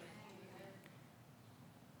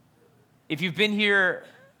If you've been here,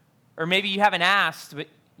 or maybe you haven't asked, but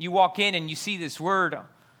you walk in and you see this word,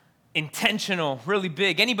 intentional, really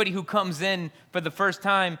big. Anybody who comes in for the first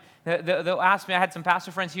time, they'll ask me. I had some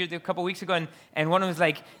pastor friends here a couple weeks ago, and one of them was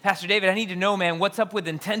like, Pastor David, I need to know, man, what's up with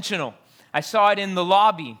intentional? I saw it in the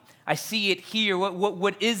lobby. I see it here.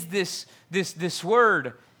 What is this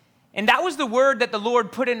word? And that was the word that the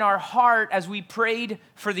Lord put in our heart as we prayed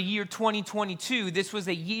for the year 2022. This was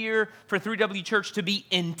a year for 3W Church to be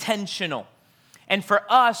intentional. And for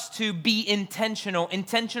us to be intentional.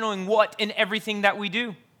 Intentional in what? In everything that we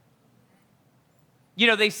do. You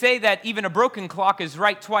know, they say that even a broken clock is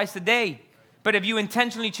right twice a day. But if you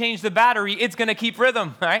intentionally change the battery, it's going to keep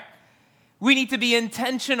rhythm, right? We need to be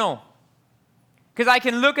intentional. Because I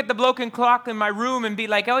can look at the broken clock in my room and be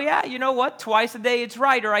like, oh yeah, you know what? Twice a day it's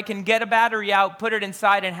right. Or I can get a battery out, put it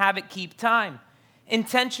inside, and have it keep time.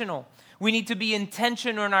 Intentional. We need to be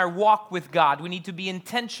intentional in our walk with God. We need to be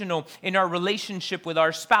intentional in our relationship with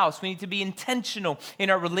our spouse. We need to be intentional in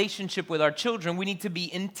our relationship with our children. We need to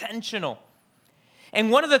be intentional.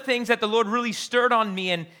 And one of the things that the Lord really stirred on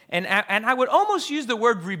me, and I would almost use the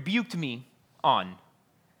word rebuked me on,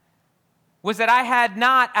 was that I had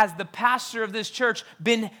not, as the pastor of this church,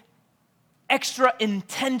 been extra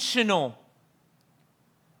intentional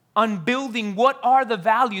on building what are the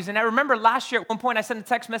values. And I remember last year at one point I sent a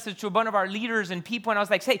text message to a bunch of our leaders and people, and I was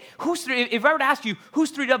like, hey, if I were to ask you,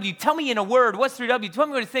 who's 3W? Tell me in a word, what's 3W? Tell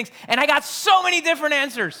me what it thinks. And I got so many different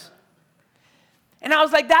answers. And I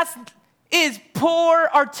was like, that is poor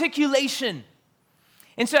articulation.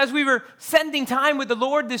 And so as we were spending time with the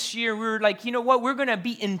Lord this year, we were like, you know what? We're going to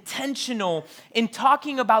be intentional in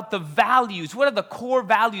talking about the values. What are the core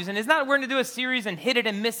values? And it's not we're going to do a series and hit it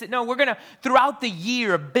and miss it. No, we're going to, throughout the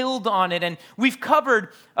year, build on it. And we've covered,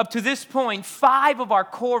 up to this point, 5 of our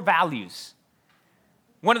core values.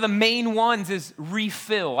 One of the main ones is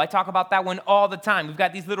refill. I talk about that one all the time. We've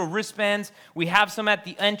got these little wristbands. We have some at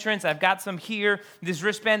the entrance. I've got some here. This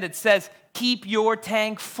wristband that says, keep your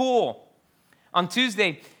tank full. On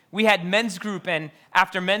Tuesday, we had men's group, and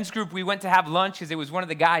after men's group, we went to have lunch because it was one of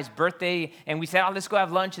the guys' birthday, and we said, let's go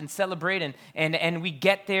have lunch and celebrate, and we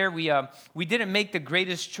get there. We didn't make the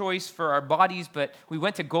greatest choice for our bodies, but we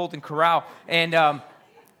went to Golden Corral, and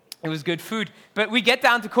it was good food. But we get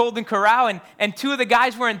down to Golden Corral, and 2 of the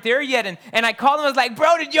guys weren't there yet, and I called them. I was like,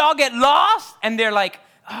 bro, did y'all get lost? And they're like,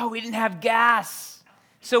 oh, we didn't have gas.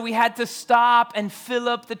 So we had to stop and fill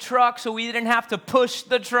up the truck so we didn't have to push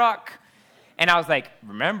the truck. And I was like,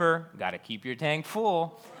 remember, got to keep your tank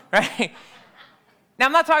full, right? Now,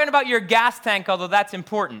 I'm not talking about your gas tank, although that's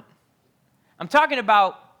important. I'm talking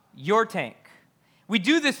about your tank. We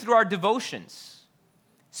do this through our devotions,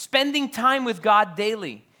 spending time with God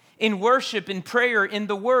daily, in worship, in prayer, in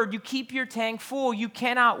the Word. You keep your tank full. You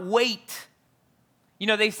cannot wait. You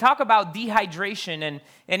know, they talk about dehydration, and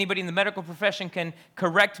anybody in the medical profession can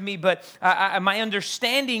correct me, but my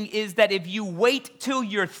understanding is that if you wait till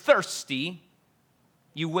you're thirsty,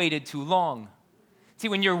 you waited too long. See,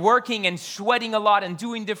 when you're working and sweating a lot and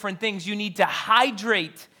doing different things, you need to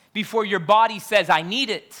hydrate before your body says, I need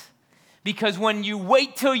it. Because when you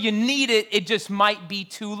wait till you need it, it just might be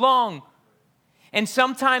too long. And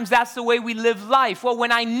sometimes that's the way we live life. Well,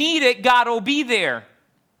 when I need it, God will be there.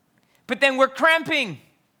 But then we're cramping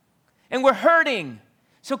and we're hurting.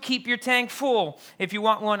 So keep your tank full. If you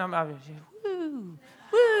want one, woo.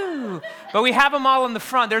 But we have them all in the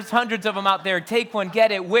front. There's hundreds of them out there. Take one,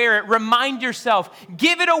 get it, wear it, remind yourself,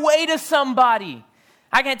 give it away to somebody.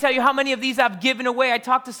 I can't tell you how many of these I've given away. I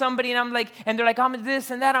talk to somebody and I'm like, and they're like, I'm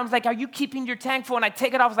this and that. I was like, are you keeping your tank full? And I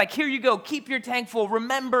take it off. I was like, here you go. Keep your tank full.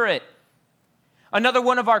 Remember it. Another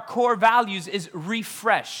one of our core values is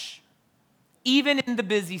refresh, even in the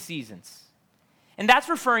busy seasons. And that's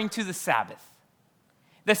referring to the Sabbath.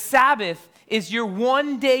 The Sabbath is your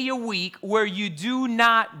one day a week where you do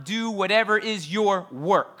not do whatever is your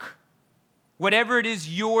work. Whatever it is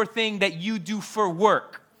your thing that you do for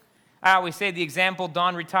work. I always say the example,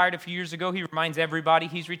 Don retired a few years ago. He reminds everybody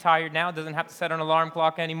he's retired now, doesn't have to set an alarm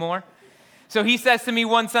clock anymore. So he says to me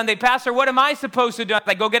one Sunday, Pastor, what am I supposed to do? I'm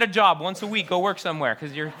like, go get a job once a week, go work somewhere,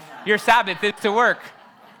 because your Sabbath is to work.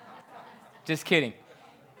 Just kidding.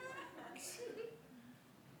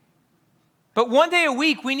 But one day a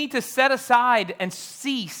week, we need to set aside and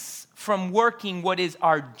cease from working what is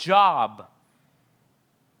our job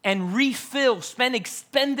and refill, spend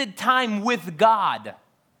extended time with God.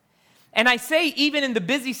 And I say even in the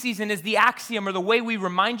busy season is the axiom or the way we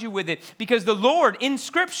remind you with it, because the Lord in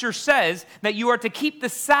Scripture says that you are to keep the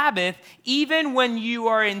Sabbath even when you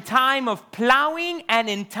are in time of plowing and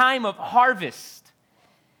in time of harvest.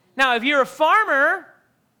 Now, if you're a farmer,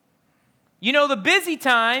 you know the busy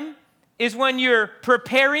time is when you're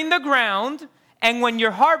preparing the ground and when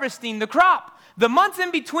you're harvesting the crop. The months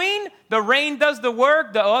in between, the rain does the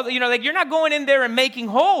work. You're not going in there and making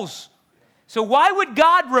holes. So why would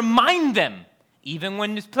God remind them, even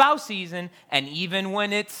when it's plow season and even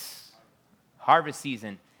when it's harvest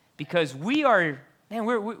season? Because we're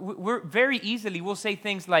very easily, we'll say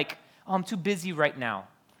things like, oh, I'm too busy right now.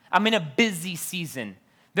 I'm in a busy season.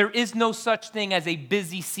 There is no such thing as a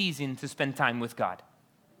busy season to spend time with God.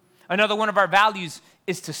 Another one of our values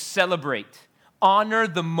is to celebrate, honor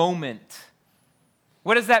the moment.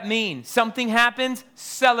 What does that mean? Something happens,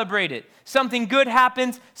 celebrate it. Something good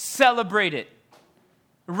happens, celebrate it.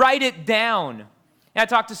 Write it down. And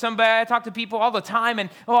I talk to people all the time, and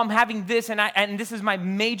I'm having this, and this is my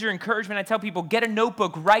major encouragement. I tell people, get a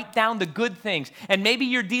notebook, write down the good things. And maybe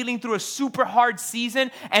you're dealing through a super hard season,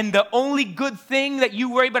 and the only good thing that you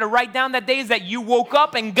were able to write down that day is that you woke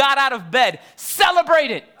up and got out of bed.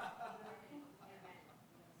 Celebrate it.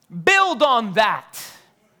 Build on that.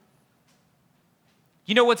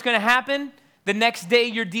 You know what's going to happen? The next day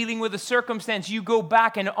you're dealing with a circumstance, you go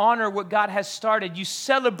back and honor what God has started. You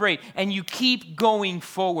celebrate and you keep going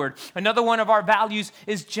forward. Another one of our values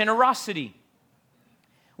is generosity.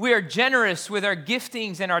 We are generous with our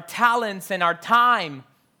giftings and our talents and our time.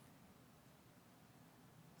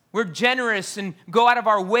 We're generous and go out of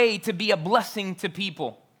our way to be a blessing to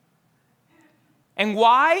people. And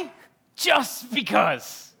why? Just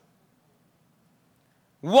because.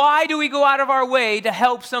 Why do we go out of our way to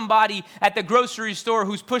help somebody at the grocery store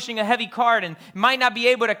who's pushing a heavy cart and might not be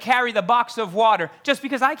able to carry the box of water? Just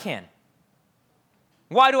because I can.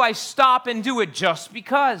 Why do I stop and do it? Just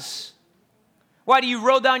because. Why do you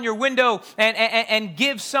roll down your window and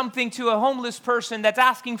give something to a homeless person that's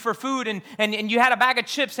asking for food and you had a bag of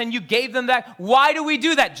chips and you gave them that? Why do we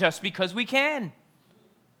do that? Just because we can.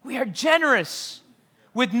 We are generous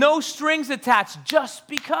with no strings attached, just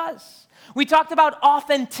because. We talked about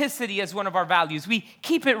authenticity as one of our values. We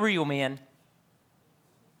keep it real, man.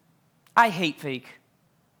 I hate fake.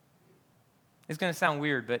 It's going to sound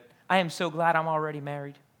weird, but I am so glad I'm already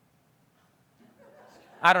married.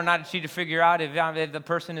 I don't know how to figure out if the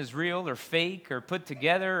person is real or fake or put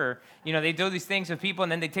together or, they do these things with people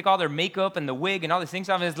and then they take all their makeup and the wig and all these things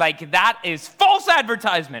off. It's like, that is false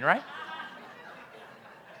advertisement, right?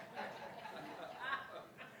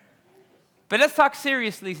 But let's talk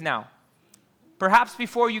seriously now. Perhaps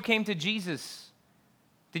before you came to Jesus,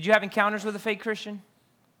 did you have encounters with a fake Christian?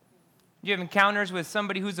 Did you have encounters with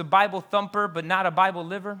somebody who's a Bible thumper but not a Bible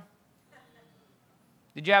liver?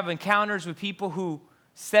 Did you have encounters with people who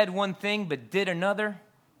said one thing but did another?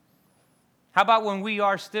 How about when we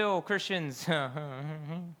are still Christians?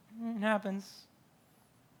 It happens.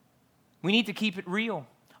 We need to keep it real.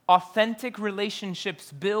 Authentic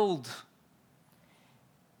relationships build.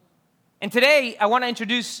 And today, I want to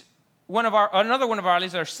introduce another one of our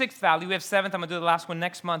values, our sixth value. We have seventh. I'm going to do the last one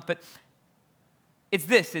next month. But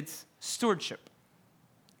it's stewardship.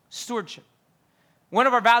 Stewardship. One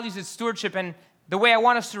of our values is stewardship. And the way I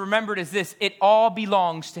want us to remember it is this. It all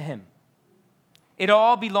belongs to Him. It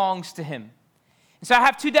all belongs to Him. And so I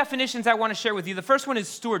have two definitions I want to share with you. The first one is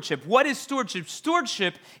stewardship. What is stewardship?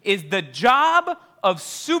 Stewardship is the job of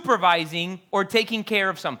supervising or taking care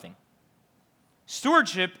of something.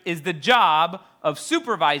 Stewardship is the job of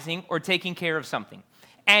supervising or taking care of something.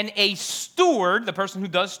 And a steward, the person who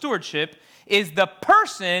does stewardship, is the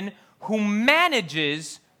person who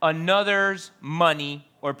manages another's money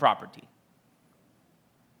or property.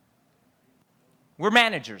 We're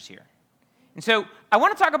managers here. And so I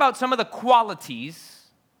want to talk about some of the qualities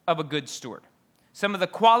of a good steward. Some of the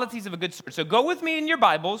qualities of a good steward. So go with me in your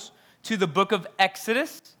Bibles to the book of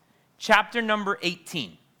Exodus, chapter number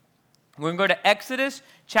 18. We're going to go to Exodus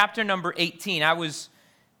chapter number 18. I was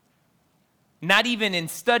not even in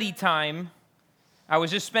study time. I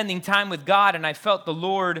was just spending time with God, and I felt the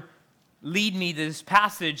Lord lead me to this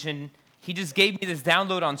passage, and He just gave me this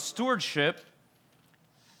download on stewardship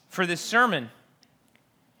for this sermon.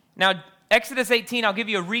 Now, Exodus 18, I'll give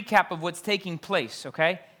you a recap of what's taking place,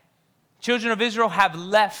 okay? Children of Israel have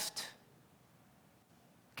left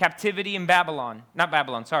captivity in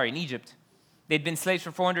in Egypt. They'd been slaves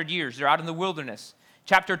for 400 years. They're out in the wilderness.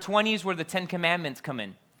 Chapter 20 is where the 10 Commandments come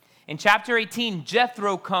in. In chapter 18,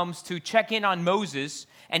 Jethro comes to check in on Moses,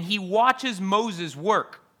 and he watches Moses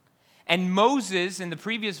work. And Moses, in the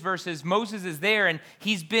previous verses, Moses is there, and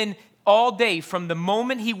he's been all day, from the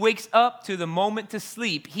moment he wakes up to the moment to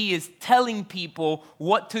sleep, he is telling people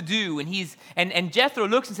what to do. And Jethro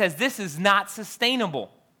looks and says, this is not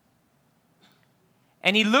sustainable.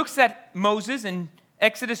 And he looks at Moses in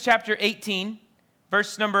Exodus chapter 18,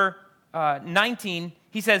 verse number 19,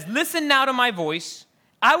 he says, listen now to my voice.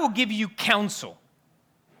 I will give you counsel,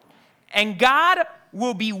 and God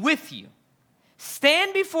will be with you.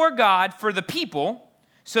 Stand before God for the people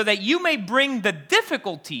so that you may bring the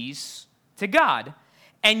difficulties to God,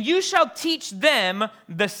 and you shall teach them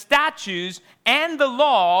the statutes and the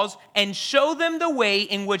laws and show them the way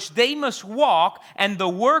in which they must walk and the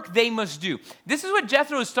work they must do. This is what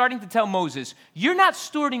Jethro is starting to tell Moses. You're not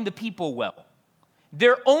stewarding the people well.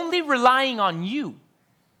 They're only relying on you.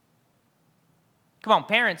 Come on,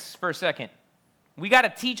 parents, for a second. We got to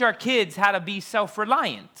teach our kids how to be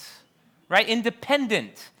self-reliant, right?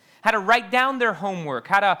 Independent, how to write down their homework,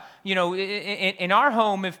 how to, in our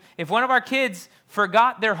home, if one of our kids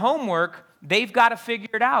forgot their homework, they've got to figure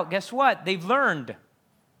it out. Guess what? They've learned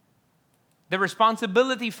the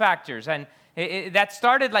responsibility factors. And that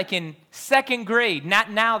started like in second grade.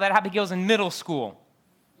 Not now, that Abigail's in middle school.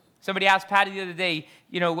 Somebody asked Patty the other day,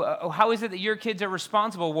 how is it that your kids are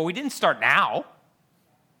responsible? Well, we didn't start now.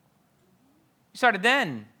 We started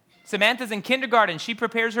then. Samantha's in kindergarten. She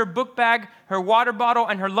prepares her book bag, her water bottle,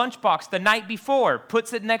 and her lunchbox the night before,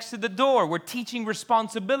 puts it next to the door. We're teaching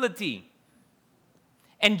responsibility.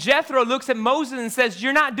 And Jethro looks at Moses and says,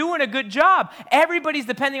 you're not doing a good job. Everybody's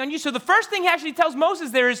depending on you. So the first thing he actually tells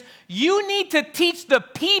Moses there is, you need to teach the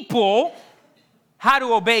people how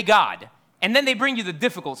to obey God. And then they bring you the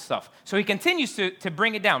difficult stuff. So he continues to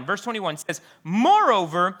bring it down. Verse 21 says,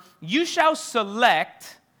 moreover, you shall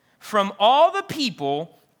select from all the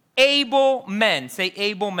people able men. Say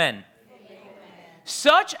able men.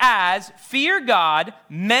 Such as fear God,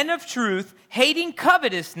 men of truth, hating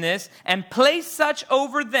covetousness, and place such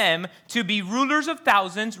over them to be rulers of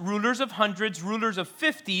thousands, rulers of hundreds, rulers of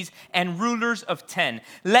 50s, and rulers of 10.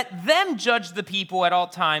 Let them judge the people at all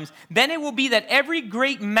times. Then it will be that every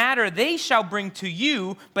great matter they shall bring to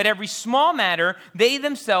you, but every small matter they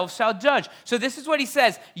themselves shall judge. So this is what he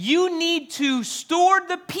says. You need to steward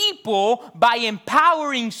the people by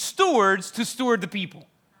empowering stewards to steward the people.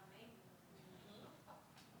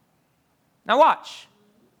 Now watch.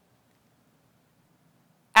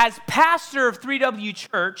 As pastor of 3W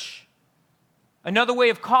Church, another way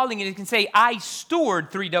of calling it, you can say, I steward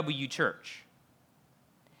 3W Church.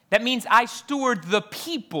 That means I steward the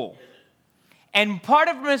people. And part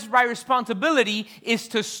of my responsibility is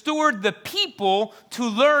to steward the people to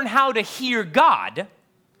learn how to hear God.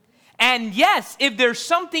 And yes, if there's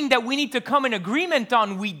something that we need to come in agreement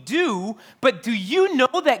on, we do. But do you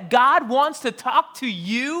know that God wants to talk to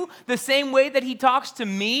you the same way that he talks to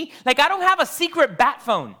me? Like, I don't have a secret bat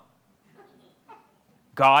phone.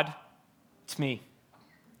 God, it's me.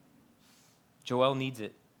 Joel needs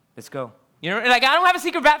it. Let's go. I don't have a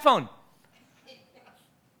secret bat phone.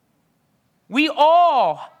 We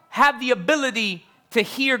all have the ability to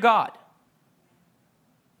hear God.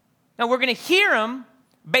 Now, we're going to hear him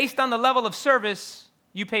based on the level of service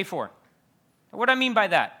you pay for. What do I mean by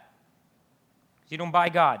that? You don't buy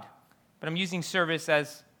God, but I'm using service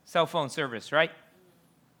as cell phone service, right?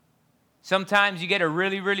 Sometimes you get a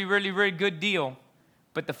really, really, really, really good deal,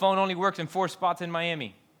 but the phone only works in 4 spots in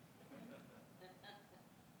Miami.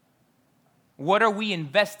 What are we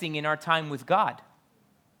investing in our time with God?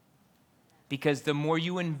 Because the more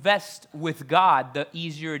you invest with God, the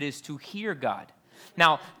easier it is to hear God.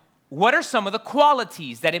 Now, what are some of the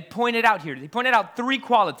qualities that it pointed out here? They pointed out 3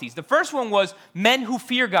 qualities. The first one was men who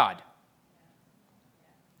fear God.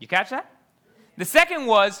 You catch that? The second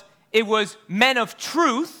was, it was men of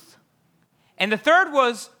truth. And the third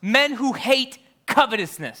was men who hate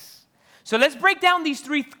covetousness. So let's break down these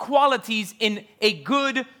 3 qualities in a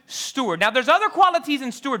good steward. Now, there's other qualities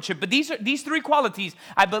in stewardship, but these 3 qualities,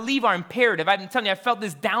 I believe, are imperative. I'm telling you, I felt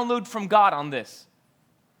this download from God on this.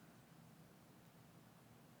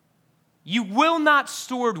 You will not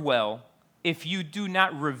steward well if you do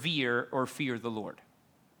not revere or fear the Lord.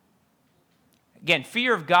 Again,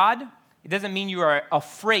 fear of God, it doesn't mean you are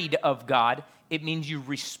afraid of God. It means you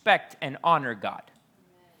respect and honor God.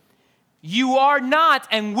 You are not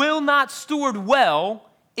and will not steward well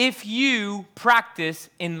if you practice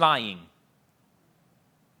in lying.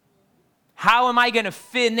 How am I going to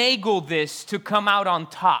finagle this to come out on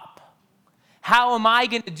top? How am I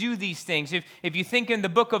going to do these things? If you think in the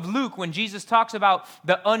book of Luke, when Jesus talks about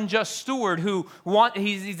the unjust steward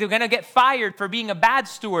he's going to get fired for being a bad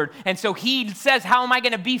steward. And so he says, how am I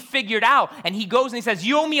going to be figured out? And he goes and he says,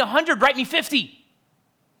 you owe me 100, write me 50.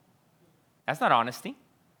 That's not honesty.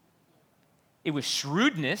 It was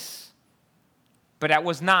shrewdness, but that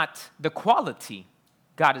was not the quality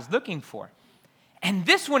God is looking for. And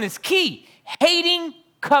this one is key. Hating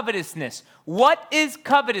covetousness. What is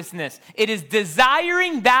covetousness? It is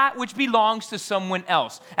desiring that which belongs to someone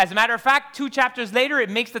else. As a matter of fact, 2 chapters later, it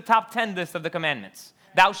makes the top 10 list of the commandments.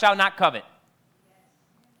 Thou shalt not covet.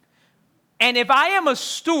 And if I am a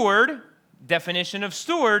steward, definition of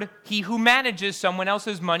steward, he who manages someone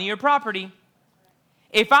else's money or property.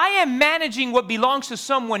 If I am managing what belongs to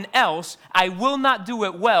someone else, I will not do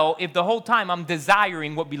it well if the whole time I'm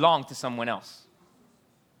desiring what belongs to someone else.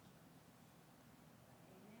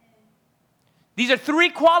 These are 3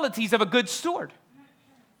 qualities of a good steward.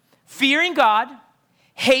 Fearing God,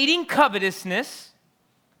 hating covetousness,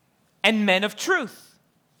 and men of truth.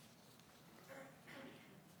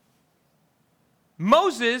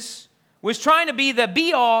 Moses was trying to be the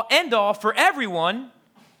be-all, end-all for everyone,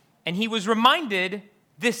 and he was reminded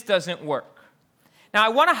this doesn't work. Now, I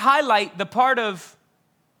want to highlight the part of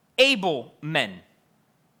able men.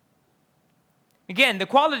 Again, the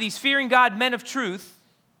qualities fearing God, men of truth,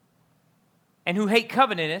 and who hate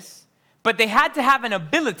covetousness, but they had to have an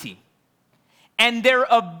ability. And their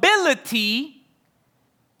ability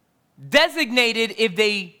designated if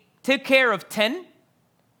they took care of 10,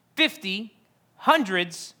 50,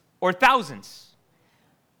 hundreds, or thousands.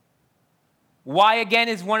 Why, again,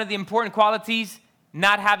 is one of the important qualities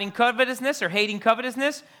not having covetousness or hating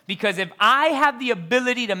covetousness? Because if I have the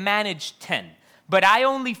ability to manage 10, but I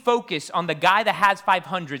only focus on the guy that has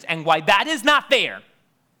 500s, and why that is not fair,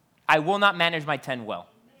 I will not manage my 10 well.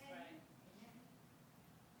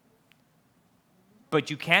 But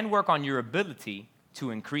you can work on your ability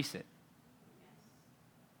to increase it.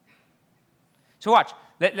 So watch.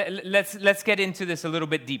 Let's get into this a little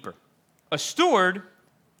bit deeper. A steward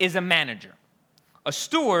is a manager. A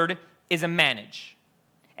steward is a manage.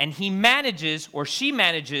 And he manages, or she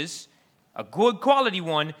manages, a good quality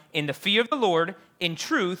one in the fear of the Lord, in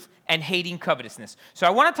truth, and hating covetousness. So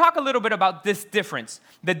I want to talk a little bit about this difference.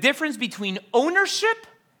 The difference between ownership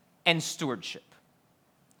and stewardship.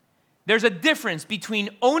 There's a difference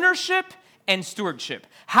between ownership and stewardship.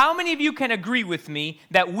 How many of you can agree with me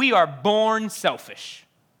that we are born selfish?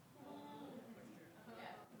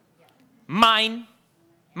 Mine.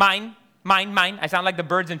 I sound like the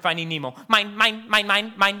birds in Finding Nemo. Mine,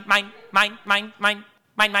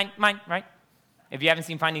 right? If you haven't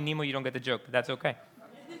seen Finding Nemo, you don't get the joke, but that's okay.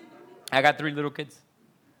 I got 3 little kids.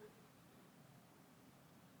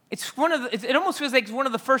 It almost feels like it's one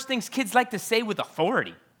of the first things kids like to say with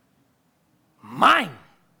authority. Mine.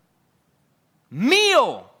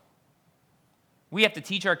 Meal. We have to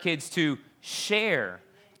teach our kids to share,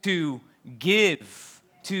 to give,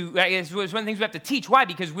 it's one of the things we have to teach. Why?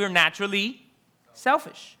 Because we're naturally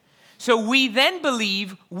selfish. So we then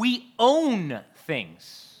believe we own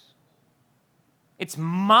things. It's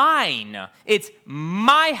mine. It's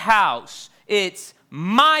my house. It's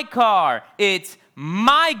my car. It's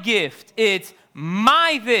my gift. It's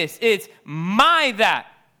my this. It's my that.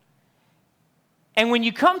 And when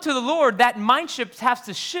you come to the Lord, that mindset has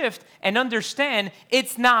to shift and understand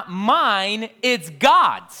it's not mine, it's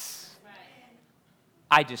God's.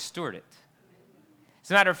 I just steward it.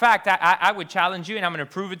 As a matter of fact, I would challenge you, and I'm going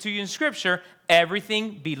to prove it to you in Scripture,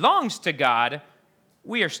 everything belongs to God.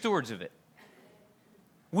 We are stewards of it.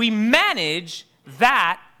 We manage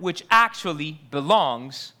that which actually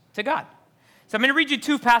belongs to God. So I'm going to read you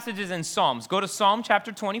 2 passages in Psalms. Go to Psalm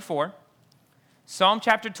chapter 24. Psalm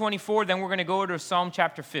chapter 24, then we're going to go to Psalm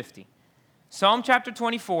chapter 50. Psalm chapter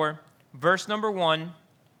 24, verse number 1.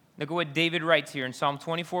 Look at what David writes here in Psalm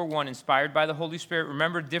 24:1, inspired by the Holy Spirit.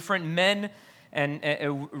 Remember, different men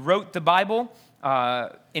wrote the Bible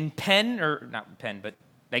in pen, or not pen, but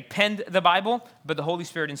they penned the Bible, but the Holy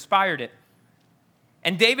Spirit inspired it.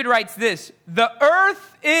 And David writes this: the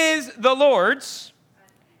earth is the Lord's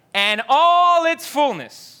and all its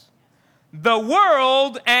fullness, the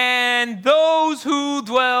world and those who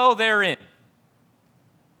dwell therein.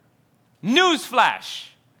 Newsflash,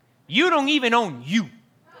 you don't even own you.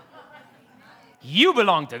 You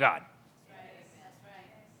belong to God.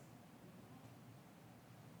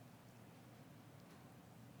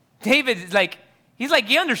 David is like,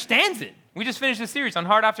 he understands it. We just finished a series on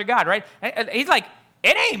Heart After God, right? He's like,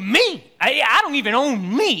 it ain't me. I don't even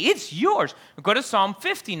own me. It's yours. We'll go to Psalm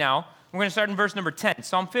 50 now. We're going to start in verse number 10.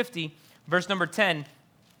 Psalm 50, verse number 10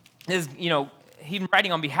 is, he's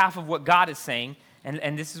writing on behalf of what God is saying.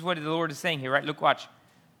 And this is what the Lord is saying here, right? Look, watch.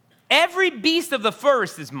 Every beast of the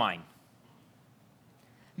forest is mine.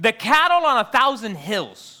 The cattle on 1,000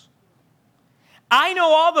 hills. I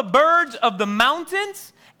know all the birds of the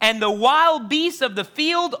mountains, and the wild beasts of the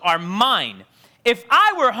field are mine. If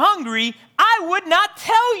I were hungry, I would not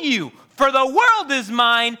tell you, for the world is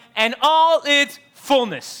mine and all its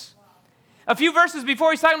fullness. A few verses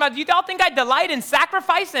before, he's talking about, do you all think I delight in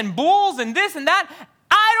sacrifice and bulls and this and that?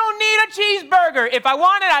 I don't need a cheeseburger. If I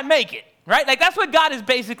want it, I make it, right? Like, that's what God is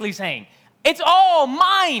basically saying. It's all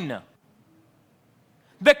mine.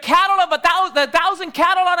 The cattle of the thousand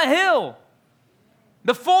cattle on a hill.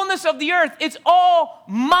 The fullness of the earth, it's all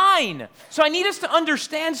mine. So I need us to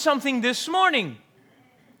understand something this morning.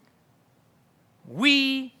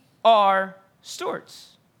 We are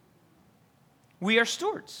stewards. We are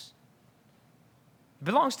stewards. It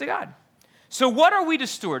belongs to God. So what are we to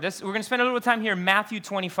steward? We're going to spend a little time here in Matthew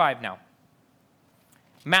 25 now.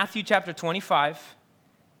 Matthew chapter 25.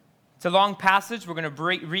 It's a long passage. We're going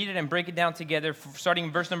to read it and break it down together, starting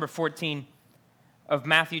in verse number 14 of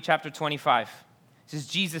Matthew chapter 25. This is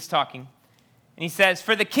Jesus talking. And he says,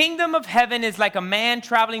 "For the kingdom of heaven is like a man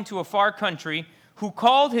traveling to a far country who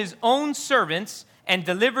called his own servants and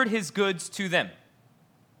delivered his goods to them.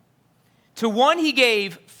 To one he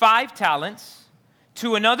gave 5 talents,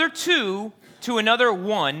 to another 2, to another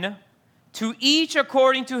 1, to each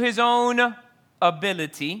according to his own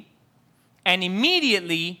ability. And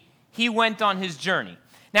immediately he went on his journey."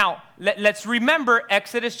 Now, let's remember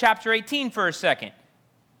Exodus chapter 18 for a second.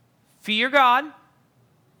 Fear God,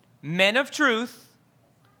 men of truth,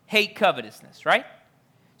 hate covetousness, right?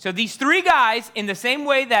 So these 3 guys, in the same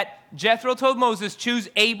way that Jethro told Moses, choose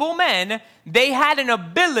able men, they had an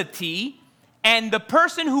ability, and the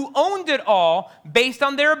person who owned it all, based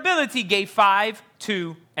on their ability, gave 5,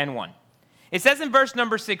 2, and 1. It says in verse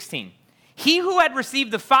number 16, "He who had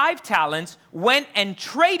received the 5 talents went and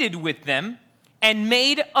traded with them and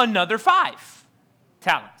made another 5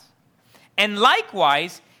 talents. And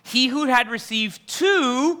likewise, he who had received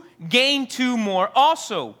 2 gained 2 more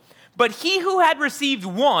also. But he who had received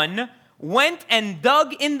 1 went and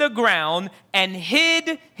dug in the ground and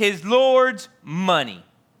hid his Lord's money.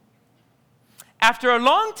 After a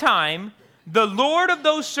long time, the Lord of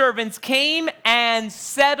those servants came and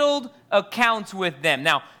settled accounts with them."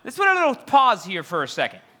 Now, let's put a little pause here for a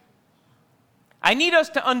second. I need us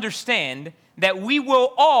to understand that we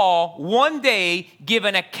will all one day give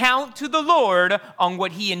an account to the Lord on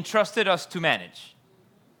what he entrusted us to manage.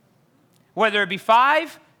 Whether it be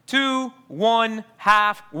 5, 2, 1,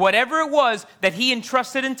 half, whatever it was that he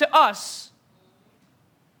entrusted into us,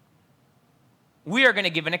 we are going to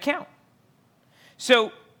give an account.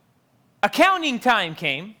 So, accounting time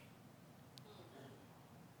came,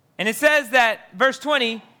 and it says that, verse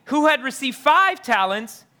 20, "Who had received 5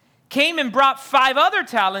 talents came and brought 5 other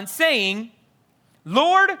talents, saying,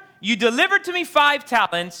 'Lord, you delivered to me 5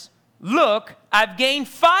 talents. Look, I've gained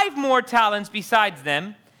 5 more talents besides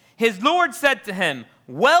them.' His Lord said to him,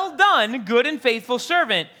 'Well done, good and faithful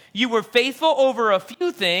servant. You were faithful over a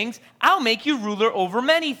few things. I'll make you ruler over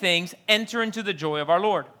many things. Enter into the joy of our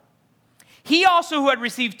Lord.' He also who had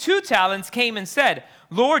received 2 talents came and said,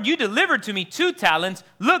 'Lord, you delivered to me 2 talents.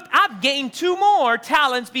 Look, I've gained 2 more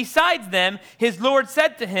talents besides them.' His Lord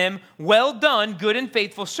said to him, 'Well done, good and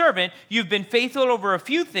faithful servant. You've been faithful over a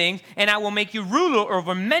few things, and I will make you ruler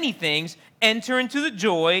over many things. Enter into the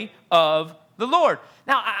joy of the Lord.'"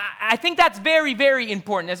 Now, I think that's very, very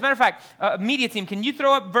important. As a matter of fact, media team, can you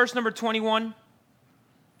throw up verse number 21?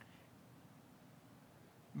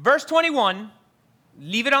 Verse 21,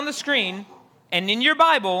 leave it on the screen, and in your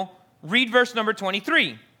Bible, read verse number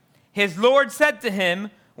 23. "His Lord said to him,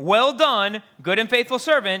 'Well done, good and faithful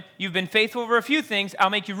servant. You've been faithful over a few things. I'll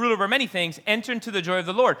make you ruler over many things. Enter into the joy of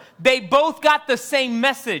the Lord.'" They both got the same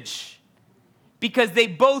message because they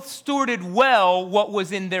both stewarded well what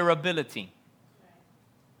was in their ability.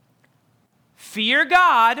 Fear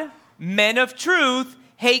God, men of truth,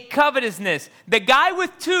 hate covetousness. The guy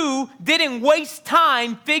with 2 didn't waste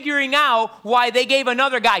time figuring out why they gave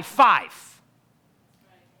another guy 5.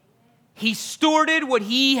 He stewarded what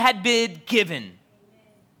he had been given.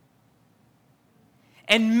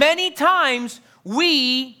 And many times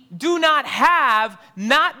we do not have,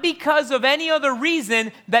 not because of any other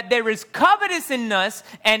reason, that there is covetous in us,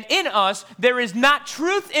 and in us there is not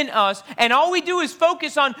truth in us, and all we do is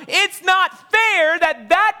focus on, it's not fair that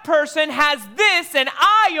that person has this and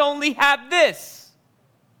I only have this.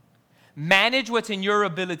 Manage what's in your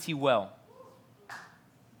ability well.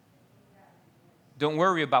 Don't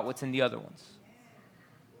worry about what's in the other ones.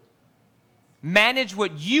 Manage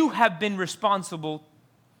what you have been responsible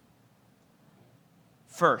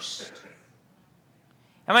first.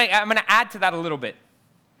 I'm going to add to that a little bit.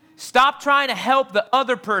 Stop trying to help the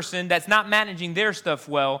other person that's not managing their stuff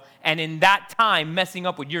well, and in that time messing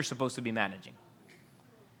up what you're supposed to be managing.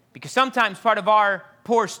 Because sometimes part of our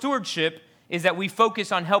poor stewardship is that we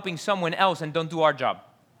focus on helping someone else and don't do our job.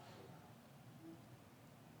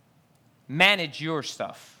 Manage your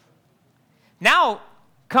stuff. Now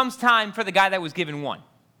comes time for the guy that was given 1.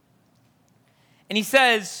 And he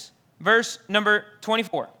says, verse number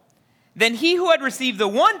 24, then he who had received the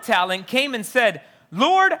 1 talent came and said,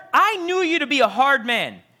 Lord, I knew you to be a hard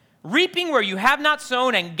man, reaping where you have not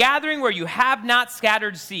sown and gathering where you have not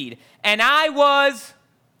scattered seed. And I was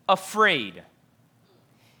afraid.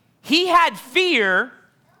 He had fear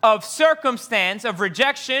of circumstance, of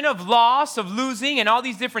rejection, of loss, of losing, and all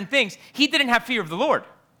these different things. He didn't have fear of the Lord.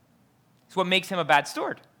 It's what makes him a bad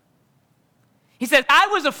steward. He says, I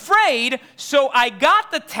was afraid, so I got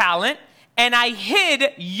the talent, and I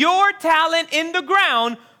hid your talent in the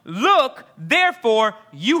ground. Look, therefore,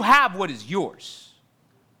 you have what is yours.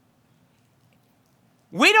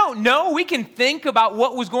 We don't know. We can think about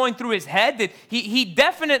what was going through his head. That he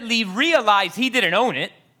definitely realized he didn't own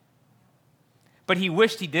it, but he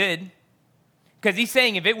wished he did. Because he's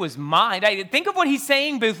saying, if it was mine, think of what he's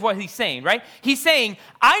saying with what he's saying, right? He's saying,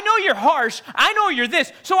 I know you're harsh. I know you're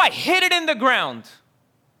this. So I hid it in the ground.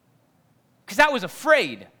 Because I was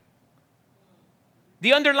afraid.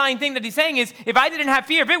 The underlying thing that he's saying is, if I didn't have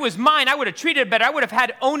fear, if it was mine, I would have treated it better. I would have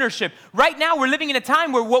had ownership. Right now, we're living in a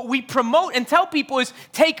time where what we promote and tell people is,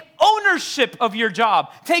 take ownership of your job.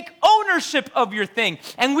 Take ownership of your thing.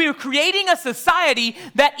 And we are creating a society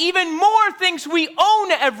that even more thinks we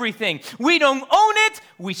own everything. We don't own it,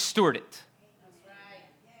 we steward it. That's right.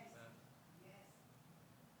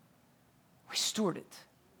 We steward it.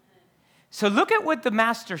 So look at what the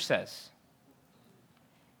master says.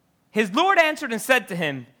 His Lord answered and said to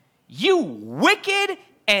him, you wicked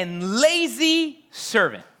and lazy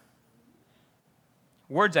servant.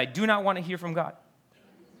 Words I do not want to hear from God.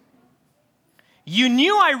 You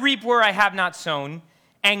knew I reap where I have not sown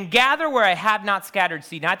and gather where I have not scattered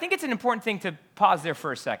seed. Now, I think it's an important thing to pause there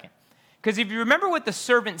for a second. Because if you remember what the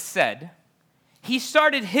servant said, he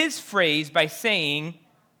started his phrase by saying,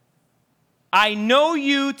 I know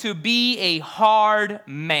you to be a hard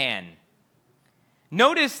man.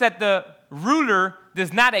 Notice that the ruler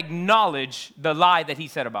does not acknowledge the lie that he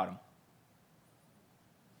said about him.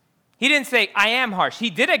 He didn't say, I am harsh. He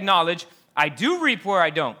did acknowledge, I do reap where I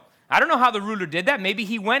don't. I don't know how the ruler did that. Maybe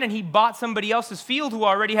he went and he bought somebody else's field who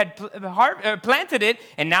already had planted it,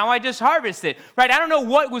 and now I just harvested. Right? I don't know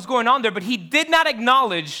what was going on there, but he did not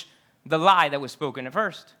acknowledge the lie that was spoken at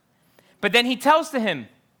first. But then he tells to him,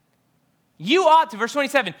 you ought to, verse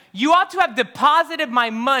 27, you ought to have deposited my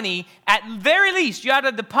money, at very least, you ought to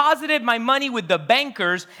have deposited my money with the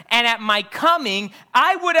bankers, and at my coming,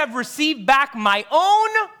 I would have received back my own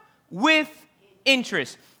with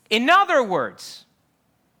interest. In other words,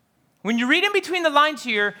 when you read in between the lines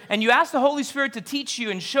here, and you ask the Holy Spirit to teach you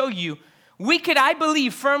and show you, we could, I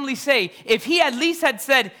believe, firmly say, if he at least had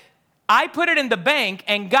said, I put it in the bank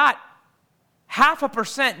and got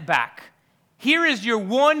 0.5% back, here is your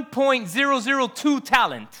 1.002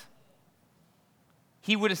 talent.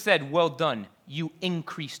 He would have said, well done. You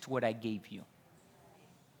increased what I gave you.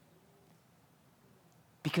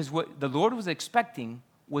 Because what the Lord was expecting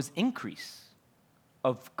was increase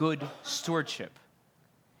of good stewardship.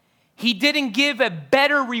 He didn't give a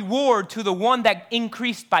better reward to the one that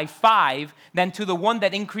increased by 5 than to the one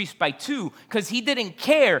that increased by 2, because he didn't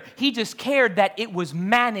care. He just cared that it was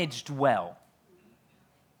managed well.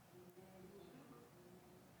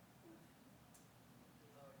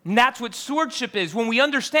 And that's what stewardship is, when we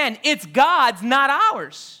understand it's God's, not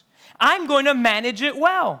ours. I'm going to manage it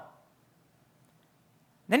well.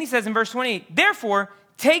 Then he says in verse 28, therefore,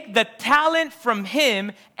 take the talent from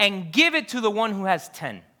him and give it to the one who has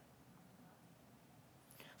 10.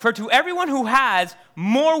 For to everyone who has,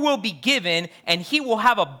 more will be given, and he will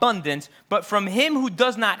have abundance. But from him who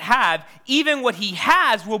does not have, even what he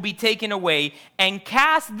has will be taken away. And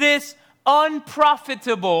cast this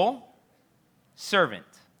unprofitable servant.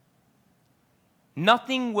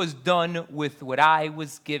 Nothing was done with what I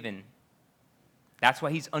was given. That's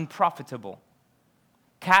why he's unprofitable.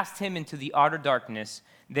 Cast him into the utter darkness.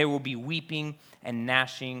 There will be weeping and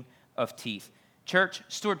gnashing of teeth. Church,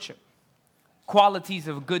 stewardship. Qualities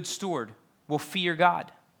of a good steward will fear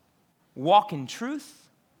God, walk in truth,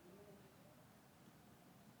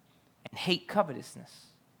 and hate covetousness.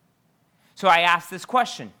 So I ask this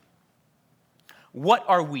question. What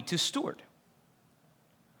are we to steward?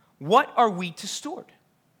 What are we to steward?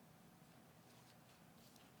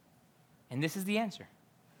 And this is the answer.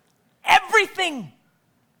 Everything.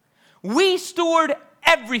 We steward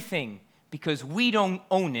everything because we don't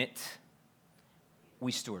own it.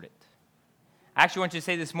 We steward it. I actually want you to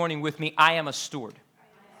say this morning with me, I am a steward.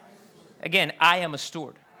 Again, I am a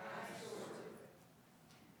steward.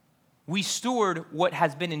 We steward what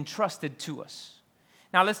has been entrusted to us.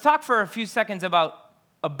 Now let's talk for a few seconds about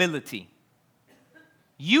ability.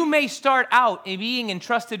 You may start out in being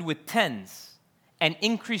entrusted with tens and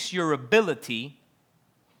increase your ability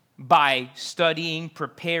by studying,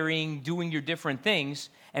 preparing, doing your different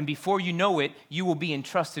things, and before you know it, you will be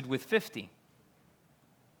entrusted with 50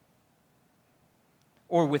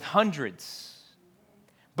 or with hundreds.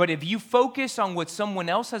 But if you focus on what someone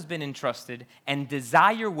else has been entrusted and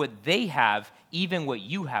desire what they have, even what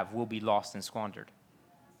you have will be lost and squandered.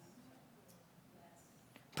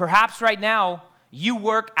 Perhaps right now, you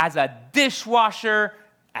work as a dishwasher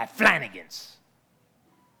at Flanagan's.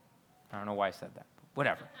 I don't know why I said that, but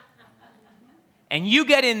whatever. And you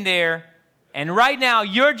get in there, and right now,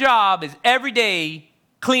 your job is every day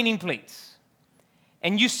cleaning plates.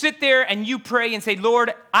 And you sit there and you pray and say,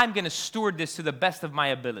 Lord, I'm going to steward this to the best of my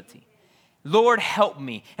ability. Lord, help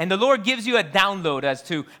me. And the Lord gives you a download as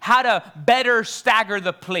to how to better stagger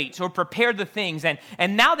the plates or prepare the things.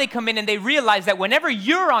 And now they come in and they realize that whenever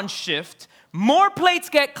you're on shift, more plates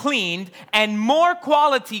get cleaned and more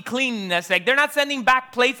quality cleanliness. Like they're not sending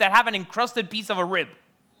back plates that have an encrusted piece of a rib.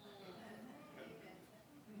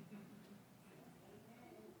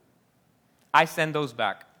 I send those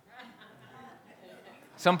back.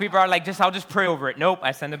 Some people are like, I'll just pray over it. Nope,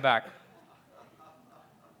 I send it back.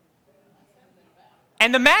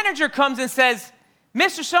 And the manager comes and says,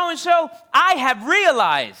 Mr. So-and-so, I have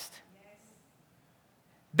realized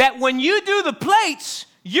that when you do the plates,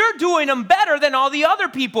 you're doing them better than all the other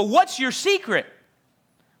people. What's your secret?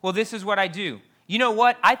 Well, this is what I do. You know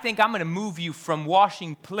what? I think I'm going to move you from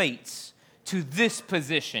washing plates to this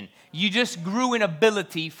position. You just grew in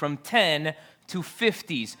ability from 10 to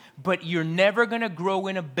 50s, but you're never going to grow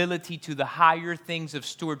in ability to the higher things of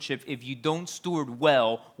stewardship if you don't steward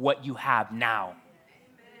well what you have now.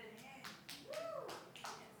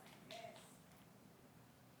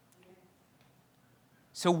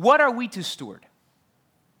 So what are we to steward?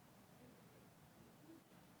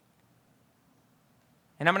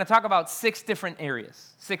 And I'm going to talk about 6 different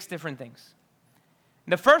areas, 6 different things.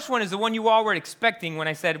 The first one is the one you all were expecting when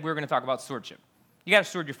I said we were going to talk about stewardship. You got to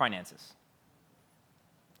steward your finances.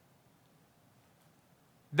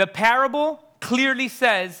 The parable clearly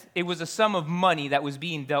says it was a sum of money that was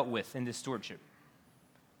being dealt with in this stewardship.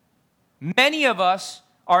 Many of us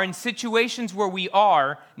are in situations where we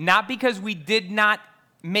are, not because we did not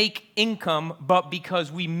make income, but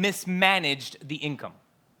because we mismanaged the income.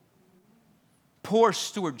 Poor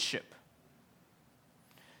stewardship.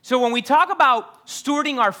 So when we talk about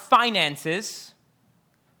stewarding our finances,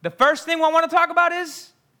 the first thing I want to talk about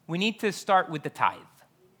is we need to start with the tithe.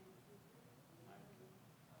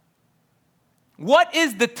 What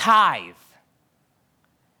is the tithe?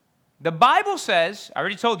 The Bible says, I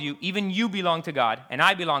already told you, even you belong to God, and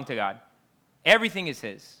I belong to God. Everything is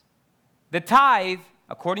His. The tithe,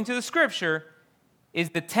 according to the Scripture, is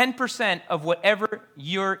the 10% of whatever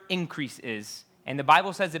your increase is, and the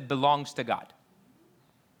Bible says it belongs to God.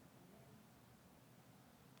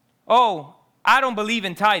 Oh, I don't believe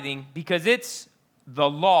in tithing because it's the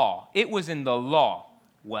law. It was in the law.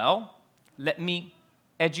 Well, let me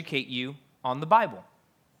educate you on the Bible.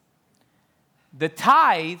 The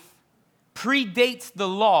tithe predates the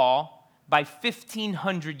law by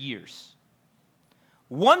 1,500 years.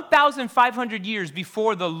 1,500 years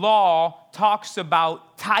before the law talks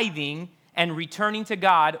about tithing and returning to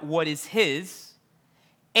God what is His,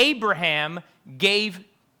 Abraham gave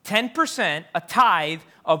 10%, a tithe,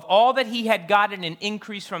 of all that he had gotten an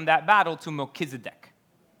increase from that battle to Melchizedek.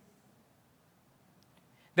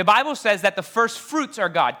 The Bible says that the first fruits are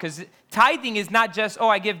God, because tithing is not just,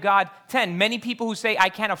 I give God 10. Many people who say, I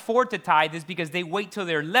can't afford to tithe, is because they wait till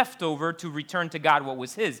they're left over to return to God what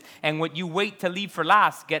was His. And what you wait to leave for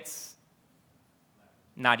last gets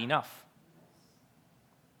not enough.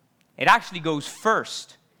 It actually goes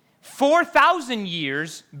first. 4,000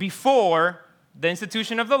 years before the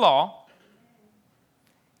institution of the law,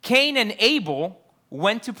 Cain and Abel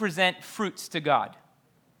went to present fruits to God.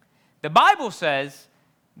 The Bible says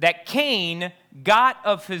that Cain got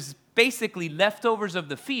of his basically leftovers of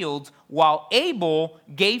the fields, while Abel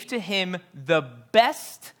gave to him the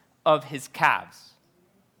best of his calves.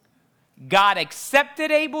 God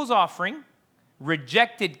accepted Abel's offering,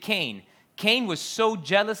 rejected Cain. Cain was so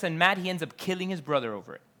jealous and mad, he ends up killing his brother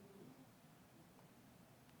over it.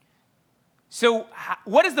 So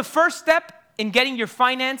what is the first step in getting your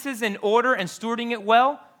finances in order and stewarding it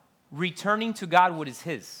well? Returning to God what is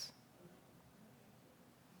His.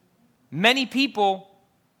 Many people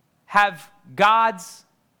have God's,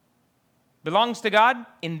 belongs to God,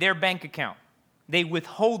 in their bank account. They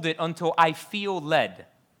withhold it until I feel led.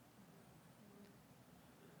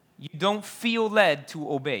 You don't feel led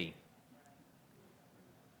to obey.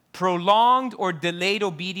 Prolonged or delayed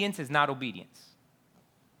obedience is not obedience.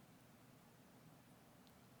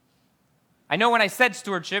 I know when I said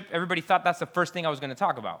stewardship, everybody thought that's the first thing I was going to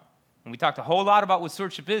talk about. And we talked a whole lot about what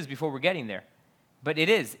stewardship is before we're getting there. But it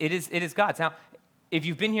is God's. Now, if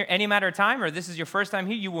you've been here any matter of time, or this is your first time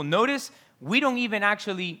here, you will notice we don't even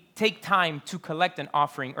actually take time to collect an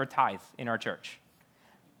offering or tithe in our church.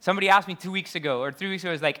 Somebody asked me 2 weeks ago or 3 weeks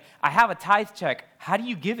ago, was like, I have a tithe check. How do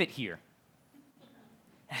you give it here?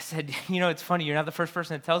 I said, it's funny. You're not the first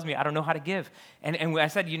person that tells me I don't know how to give. And I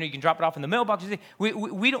said, you can drop it off in the mailbox.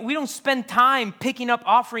 We don't spend time picking up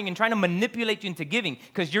offering and trying to manipulate you into giving,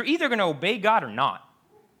 because you're either going to obey God or not.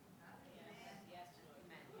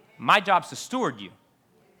 My job's to steward you.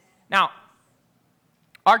 Now,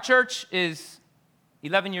 our church is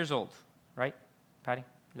 11 years old, right, Patty?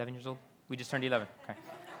 11 years old? We just turned 11. Okay.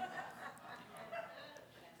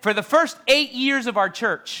 For the first 8 years of our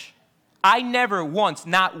church, I never once,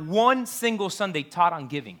 not one single Sunday, taught on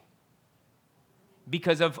giving.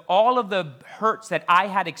 Because of all of the hurts that I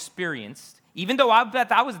had experienced, even though I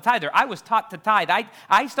was a tither, I was taught to tithe.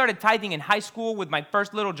 I started tithing in high school with my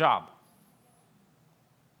first little job.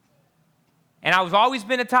 And I've always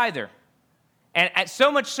been a tither. And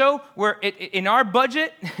so much so, where in our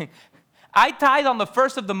budget, I tithe on the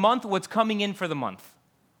first of the month what's coming in for the month.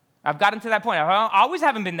 I've gotten to that point. I always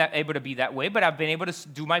haven't been able to be that way, but I've been able to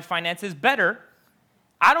do my finances better.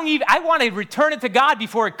 I want to return it to God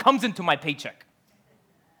before it comes into my paycheck.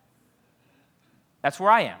 That's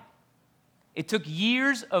where I am. It took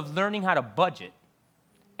years of learning how to budget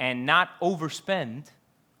and not overspend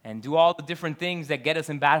and do all the different things that get us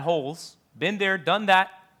in bad holes. Been there, done that.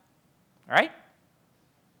 All right?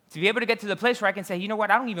 To be able to get to the place where I can say, you know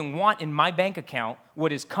what, I don't even want in my bank account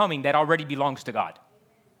what is coming that already belongs to God.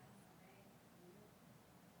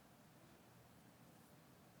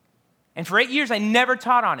 And for 8 years, I never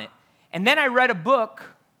taught on it. And then I read a book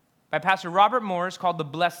by Pastor Robert Morris called The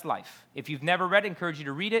Blessed Life. If you've never read it, I encourage you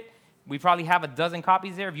to read it. We probably have a dozen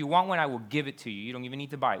copies there. If you want one, I will give it to you. You don't even need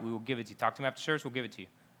to buy it. We will give it to you. Talk to me after church, we'll give it to you.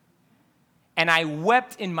 And I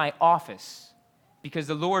wept in my office because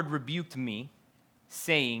the Lord rebuked me,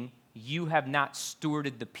 saying, you have not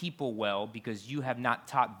stewarded the people well because you have not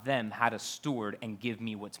taught them how to steward and give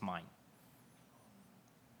me what's mine.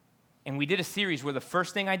 And we did a series where the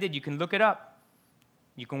first thing I did, you can look it up,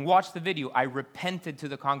 you can watch the video, I repented to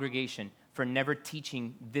the congregation for never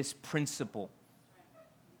teaching this principle.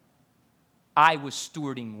 I was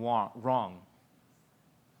stewarding wrong.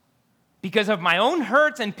 Because of my own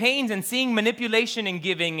hurts and pains and seeing manipulation in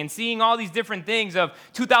giving and seeing all these different things of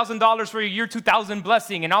 $2,000 for your year 2000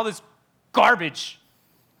 blessing and all this garbage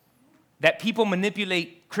that people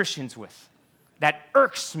manipulate Christians with. That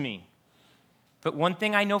irks me. But one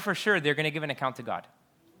thing I know for sure, they're going to give an account to God.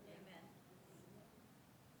 Amen.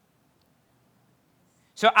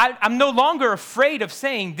 So I'm no longer afraid of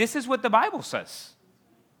saying, this is what the Bible says.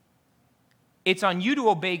 It's on you to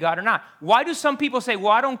obey God or not. Why do some people say,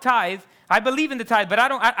 well, I don't tithe. I believe in the tithe, but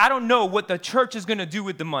I don't know what the church is going to do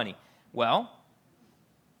with the money. Well,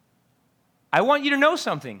 I want you to know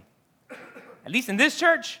something. At least in this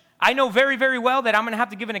church, I know very, very well that I'm going to have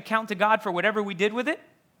to give an account to God for whatever we did with it.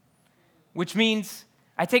 Which means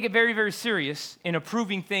I take it very, very serious in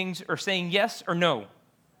approving things or saying yes or no.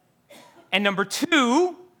 And number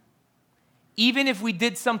two, even if we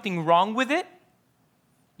did something wrong with it,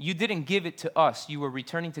 you didn't give it to us. You were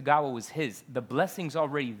returning to God what was His. The blessing's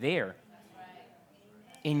already there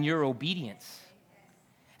in your obedience.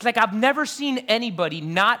 It's like I've never seen anybody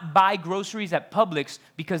not buy groceries at Publix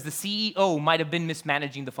because the CEO might have been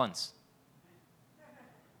mismanaging the funds.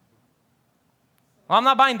 Well, I'm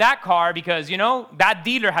not buying that car because, that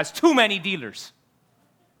dealer has too many dealers.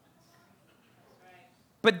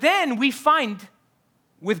 But then we find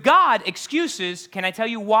with God excuses. Can I tell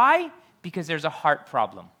you why? Because there's a heart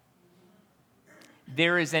problem.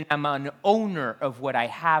 There is I'm an owner of what I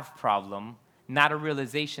have problem, not a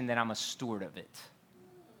realization that I'm a steward of it.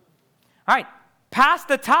 All right, pass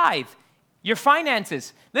the tithe, your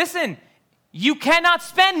finances. Listen, you cannot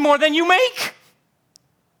spend more than you make.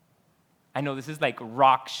 I know this is like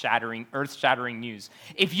rock-shattering, earth-shattering news.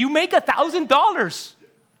 If you make $1,000,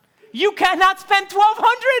 you cannot spend $1,200.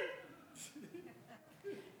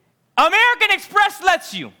 American Express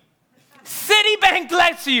lets you. Citibank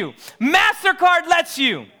lets you. MasterCard lets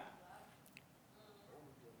you.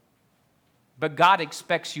 But God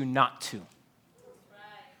expects you not to.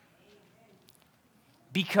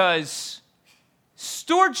 Because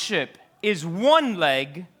stewardship is one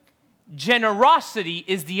leg, generosity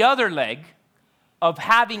is the other leg of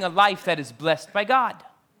having a life that is blessed by God.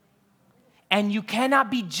 And you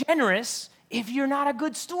cannot be generous if you're not a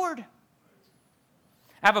good steward.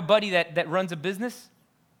 I have a buddy that runs a business,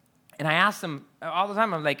 and I ask him all the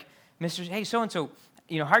time, I'm like, hey, so-and-so,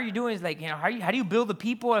 how are you doing? He's like, how do you build the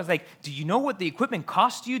people? I was like, do you know what the equipment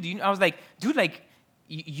costs you? I was like, dude,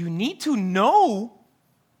 you need to know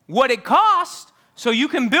what it costs so you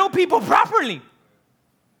can build people properly.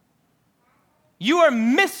 You are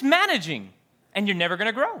mismanaging, and you're never going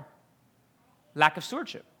to grow. Lack of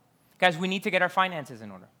stewardship. Guys, we need to get our finances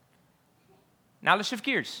in order. Now let's shift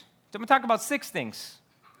gears. So I'm going to talk about 6 things.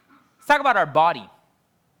 Let's talk about our body.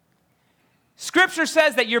 Scripture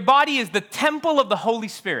says that your body is the temple of the Holy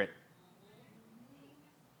Spirit.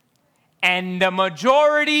 And the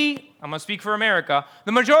majority, I'm going to speak for America,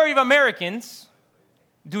 the majority of Americans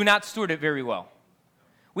do not steward it very well.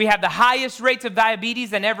 We have the highest rates of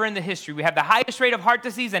diabetes than ever in the history. We have the highest rate of heart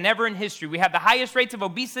disease than ever in history. We have the highest rates of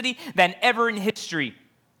obesity than ever in history.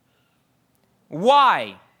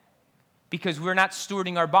 Why? Because we're not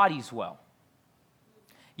stewarding our bodies well.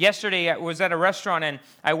 Yesterday, I was at a restaurant, and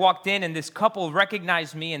I walked in, and this couple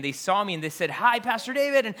recognized me, and they saw me, and they said, "Hi, Pastor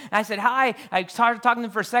David." And I said, "Hi." I started talking to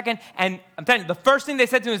them for a second, and I'm telling you, the first thing they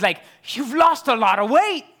said to me was like, "You've lost a lot of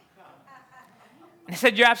weight." And I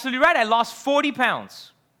said, "You're absolutely right. I lost 40 pounds.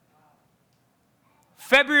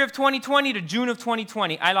 February of 2020 to June of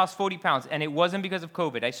 2020, I lost 40 pounds, and it wasn't because of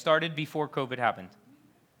COVID. I started before COVID happened.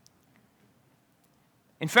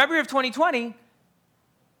 In February of 2020,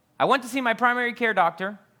 I went to see my primary care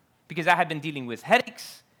doctor because I had been dealing with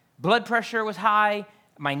headaches, blood pressure was high,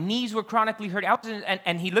 my knees were chronically hurting.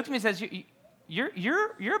 And he looked at me and says,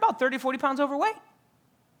 you're about 30, 40 pounds overweight.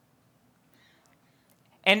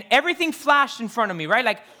 And everything flashed in front of me,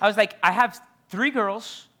 right? I was like, I have 3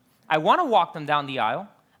 girls. I want to walk them down the aisle.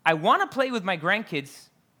 I want to play with my grandkids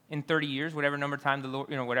in 30 years, whatever number of time,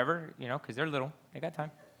 because they're little. They got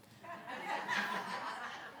time.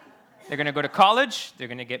 They're going to go to college. They're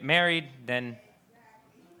going to get married. Then,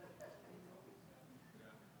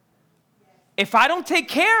 if I don't take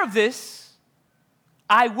care of this,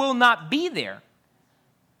 I will not be there.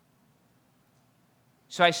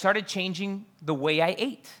 So I started changing the way I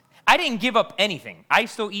ate. I didn't give up anything. I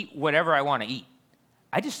still eat whatever I want to eat.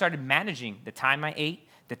 I just started managing the time I ate,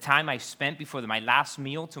 the time I spent before my last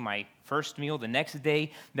meal to my first meal the next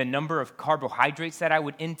day, the number of carbohydrates that I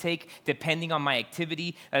would intake depending on my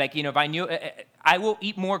activity. If I knew I will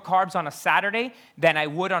eat more carbs on a Saturday than I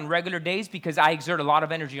would on regular days because I exert a lot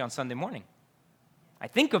of energy on Sunday morning. I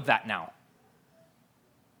think of that now.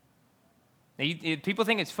 People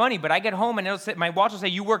think it's funny, but I get home and my watch will say,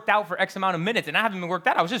 "You worked out for X amount of minutes," and I haven't been worked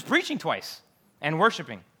out. I was just preaching twice and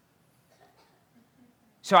worshiping.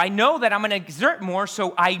 So I know that I'm going to exert more,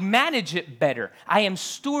 so I manage it better. I am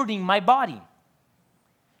stewarding my body.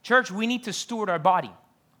 Church, we need to steward our body,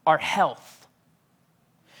 our health.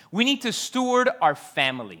 We need to steward our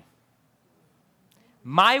family.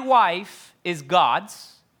 My wife is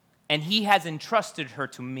God's, and He has entrusted her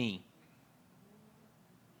to me.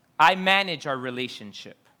 I manage our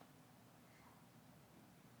relationship.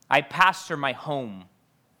 I pastor my home.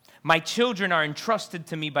 My children are entrusted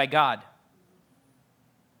to me by God.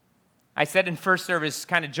 I said in first service,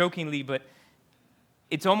 kind of jokingly, but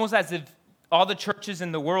it's almost as if all the churches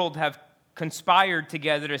in the world have conspired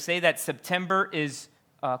together to say that September is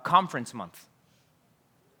conference month.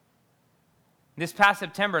 This past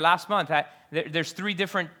September, last month, there's 3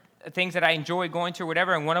 different things that I enjoy going to or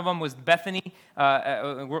whatever, and one of them was Bethany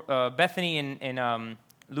in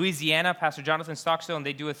Louisiana, Pastor Jonathan Stockstill, and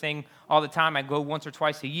they do a thing all the time. I go once or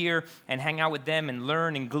twice a year and hang out with them and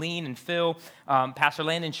learn and glean and fill. Pastor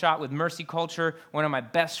Landon shot with Mercy Culture, one of my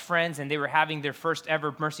best friends, and they were having their first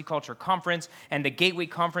ever Mercy Culture conference, and the Gateway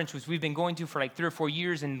Conference, which we've been going to for 3 or 4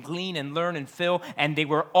 years, and glean and learn and fill, and they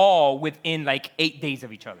were all within 8 days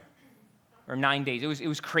of each other, or 9 days. It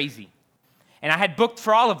was crazy. And I had booked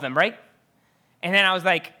for all of them, right? And then I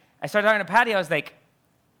started talking to Patty, I was like,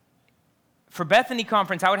 for Bethany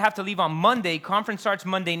Conference, I would have to leave on Monday. Conference starts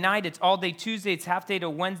Monday night. It's all day Tuesday. It's half day to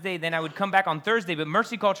Wednesday. Then I would come back on Thursday. But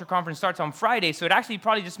Mercy Culture Conference starts on Friday. So it actually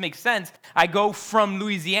probably just makes sense. I go from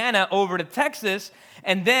Louisiana over to Texas.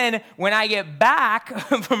 And then when I get back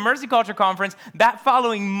from Mercy Culture Conference, that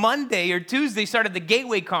following Monday or Tuesday started the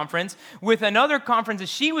Gateway Conference with another conference that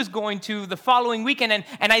she was going to the following weekend.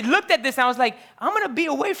 And I looked at this and I was like, I'm going to be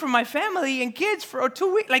away from my family and kids for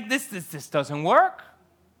 2 weeks. This doesn't work.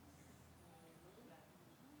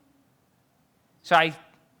 So I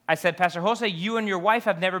said, Pastor Jose, you and your wife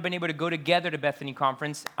have never been able to go together to Bethany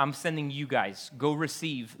Conference. I'm sending you guys. Go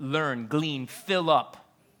receive, learn, glean, fill up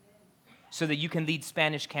so that you can lead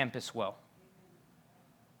Spanish Campus well.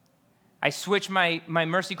 I switched my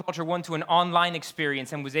Mercy Culture 1 to an online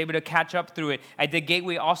experience and was able to catch up through it. I did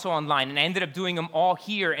Gateway also online, and I ended up doing them all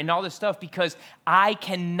here and all this stuff because I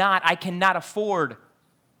cannot afford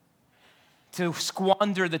to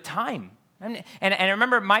squander the time. And I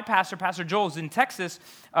remember my pastor, Pastor Joel, is in Texas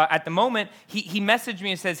at the moment. He messaged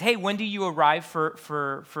me and says, hey, when do you arrive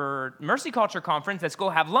for Mercy Culture Conference? Let's go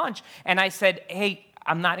have lunch. And I said, hey,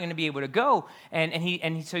 I'm not going to be able to go. So he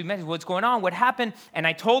messaged, what's going on? What happened? And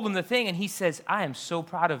I told him the thing, and he says, I am so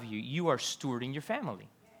proud of you. You are stewarding your family.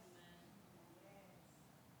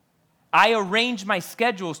 I arrange my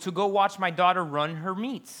schedules to go watch my daughter run her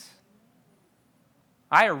meets.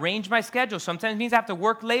 I arrange my schedule. Sometimes it means I have to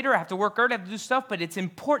work later, I have to work early, I have to do stuff, but it's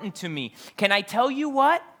important to me. Can I tell you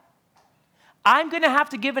what? I'm going to have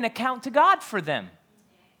to give an account to God for them.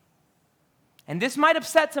 And this might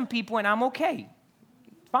upset some people, and I'm okay.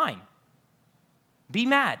 Fine. Be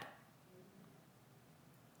mad.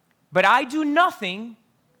 But I do nothing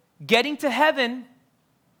getting to heaven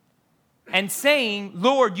and saying,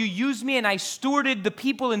 Lord, you used me and I stewarded the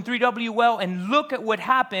people in 3W well, and look at what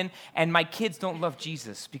happened, and my kids don't love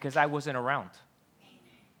Jesus because I wasn't around.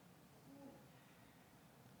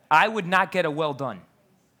 I would not get a well done.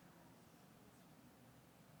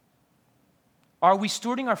 Are we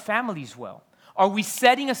stewarding our families well? Are we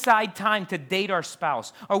setting aside time to date our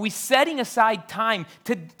spouse? Are we setting aside time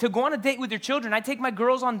to go on a date with your children? I take my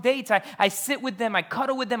girls on dates. I sit with them. I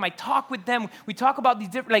cuddle with them. I talk with them. We talk about these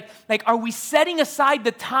different, are we setting aside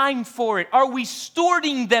the time for it? Are we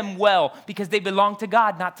stewarding them well? Because they belong to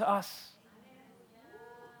God, not to us.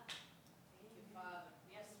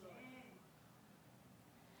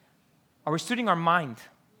 Are we stewarding our mind?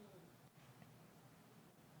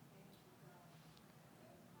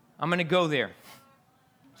 I'm going to go there.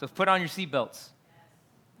 So put on your seatbelts.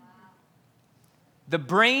 The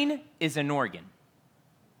brain is an organ.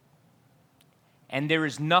 And there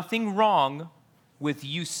is nothing wrong with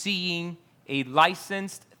you seeing a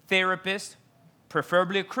licensed therapist,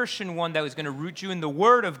 preferably a Christian one that was going to root you in the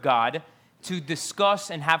Word of God, to discuss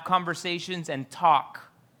and have conversations and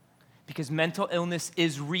talk. Because mental illness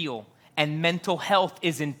is real and mental health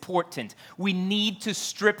is important. We need to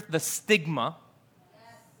strip the stigma.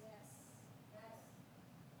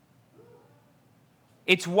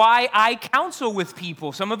 It's why I counsel with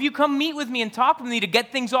people. Some of you come meet with me and talk with me to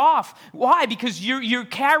get things off. Why? Because you're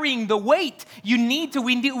carrying the weight. You need to.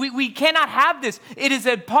 We cannot have this. It is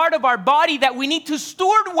a part of our body that we need to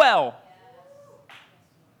steward well.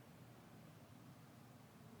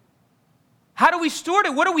 How do we steward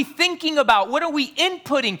it? What are we thinking about? What are we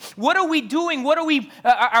inputting? What are we doing? What are we,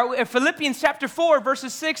 Philippians chapter 4,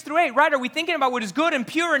 verses 6 through 8, right? Are we thinking about what is good and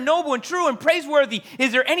pure and noble and true and praiseworthy?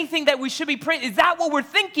 Is there anything that we should be praising? Is that what we're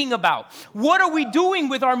thinking about? What are we doing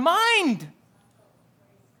with our mind?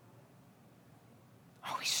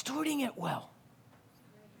 Are we stewarding it well?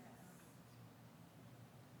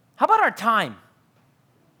 How about our time?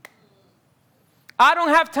 I don't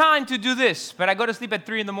have time to do this, but I go to sleep at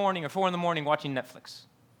 3 in the morning or 4 in the morning watching Netflix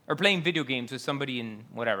or playing video games with somebody in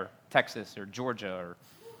whatever, Texas or Georgia or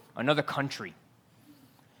another country.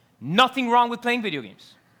 Nothing wrong with playing video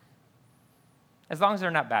games, as long as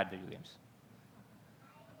they're not bad video games.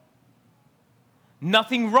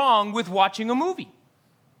 Nothing wrong with watching a movie.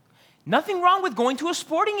 Nothing wrong with going to a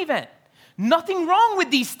sporting event. Nothing wrong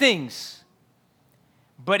with these things.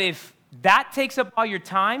 But if that takes up all your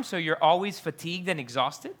time, so you're always fatigued and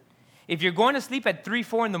exhausted, if you're going to sleep at 3,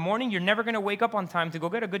 4 in the morning, you're never going to wake up on time to go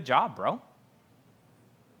get a good job, bro.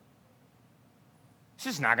 It's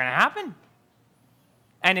just not going to happen.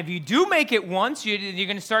 And if you do make it once, you're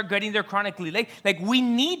going to start getting there chronically late. We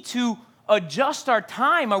need to adjust our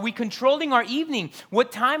time. Are we controlling our evening?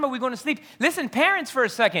 What time are we going to sleep? Listen, parents, for a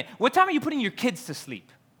second. What time are you putting your kids to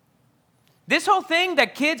sleep? This whole thing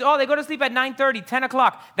that kids, they go to sleep at 9:30, 10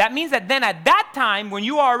 o'clock. That means that then at that time, when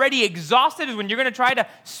you are already exhausted, is when you're going to try to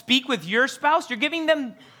speak with your spouse. You're giving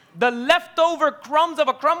them the leftover crumbs of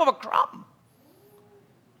a crumb of a crumb.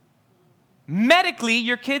 Medically,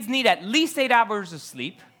 your kids need at least 8 hours of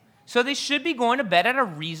sleep, so they should be going to bed at a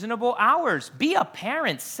reasonable hours. Be a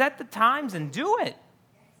parent. Set the times and do it.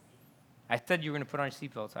 I said you were going to put on your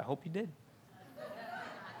seatbelts. I hope you did.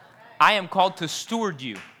 I am called to steward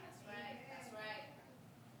you.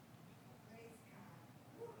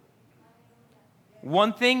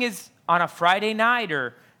 One thing is on a Friday night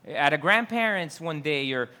or at a grandparent's one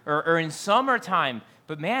day or in summertime.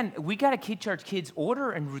 But man, we got to teach our kids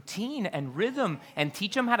order and routine and rhythm and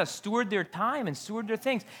teach them how to steward their time and steward their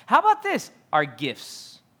things. How about this? Our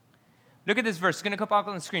gifts. Look at this verse. It's going to come up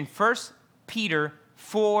on the screen. 1 Peter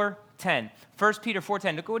 4:10. 1 Peter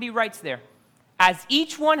 4:10. Look at what he writes there. as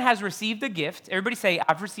each one has received a gift, everybody say,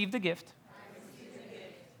 I've received a gift.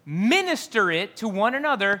 Minister it to one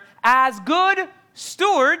another as good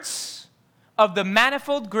stewards of the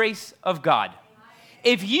manifold grace of God.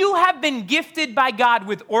 If you have been gifted by God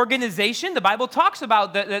with organization, the Bible talks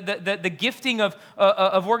about the gifting of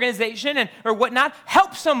organization or whatnot,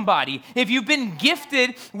 help somebody. If you've been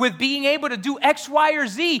gifted with being able to do X, Y, or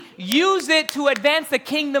Z, use it to advance the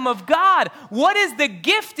kingdom of God. What is the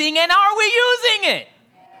gifting and are we using it?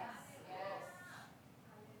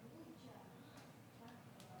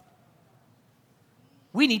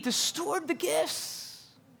 We need to steward the gifts.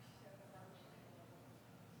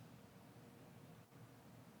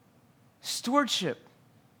 Stewardship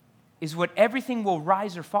is what everything will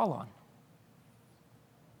rise or fall on.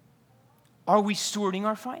 Are we stewarding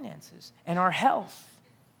our finances and our health?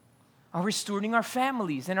 Are we stewarding our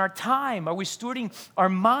families and our time? Are we stewarding our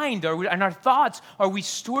mind and our thoughts? Are we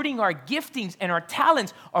stewarding our giftings and our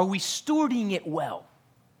talents? Are we stewarding it well?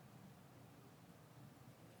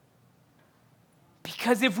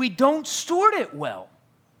 Because if we don't steward it well,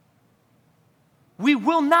 we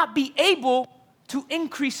will not be able to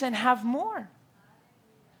increase and have more.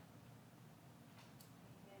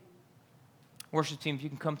 Worship team, if you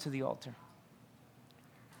can come to the altar.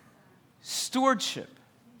 Stewardship.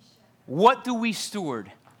 What do we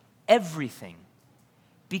steward? Everything.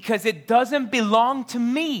 Because it doesn't belong to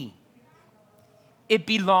me. It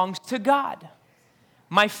belongs to God.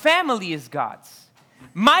 My family is God's.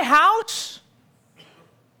 My house,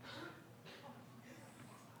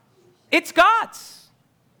 it's God's.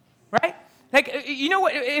 Right? Like, you know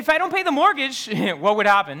what? If I don't pay the mortgage, what would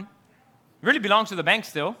happen? It really belongs to the bank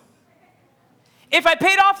still. If I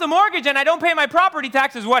paid off the mortgage and I don't pay my property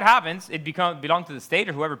taxes, what happens? It belongs to the state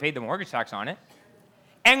or whoever paid the mortgage tax on it.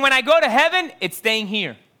 And when I go to heaven, it's staying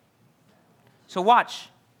here. So watch.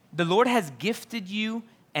 The Lord has gifted you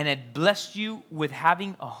and had blessed you with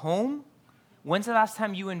having a home. When's the last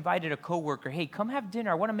time you invited a coworker, hey, come have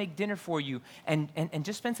dinner. I want to make dinner for you. And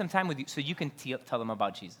just spend some time with you so you can tell them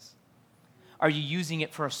about Jesus. Are you using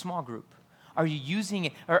it for a small group? Are you using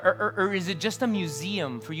it, or is it just a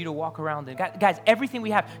museum for you to walk around in? Guys, everything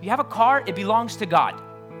we have, you have a car, it belongs to God.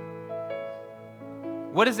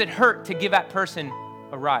 What does it hurt to give that person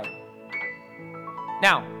a ride?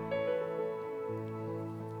 Now,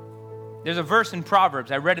 there's a verse in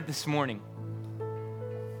Proverbs. I read it this morning.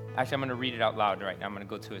 Actually, I'm going to read it out loud right now. I'm going to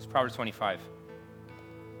go to it. It's Proverbs 25.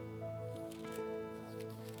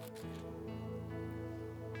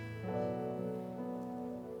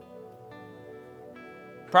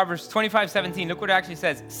 Proverbs 25:17, look what it actually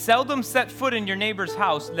says. Seldom set foot in your neighbor's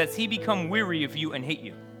house, lest he become weary of you and hate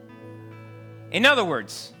you. In other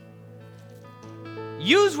words,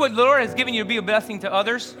 use what the Lord has given you to be a blessing to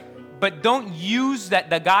others, but don't use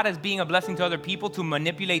that God as being a blessing to other people to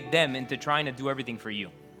manipulate them into trying to do everything for you.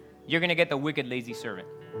 You're going to get the wicked, lazy servant.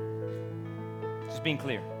 Just being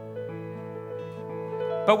clear.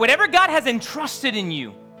 But whatever God has entrusted in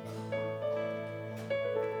you,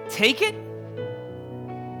 take it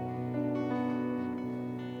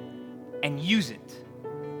and use it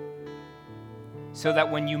so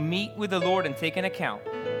that when you meet with the Lord and take an account,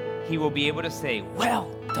 He will be able to say,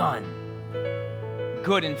 well done,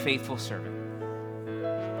 good and faithful servant.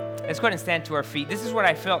 Let's go ahead and stand to our feet. This is what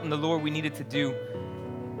I felt in the Lord we needed to do.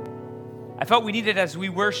 I felt we needed, as we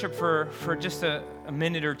worship for just a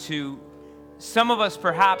minute or two, some of us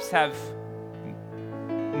perhaps have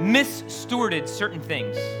misstewarded certain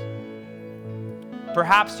things.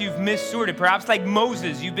 Perhaps you've misstewarded. Perhaps like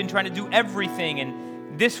Moses, you've been trying to do everything.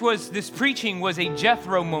 And this preaching was a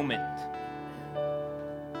Jethro moment.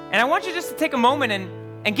 And I want you just to take a moment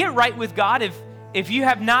and get right with God. If you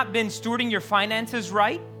have not been stewarding your finances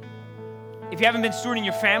right, if you haven't been stewarding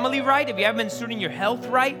your family right, if you haven't been stewarding your health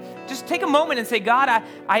right, just take a moment and say, God,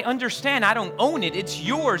 I understand. I don't own it. It's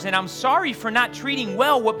yours. And I'm sorry for not treating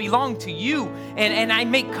well what belonged to you. And I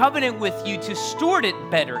make covenant with you to steward it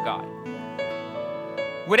better, God.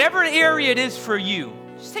 Whatever area it is for you,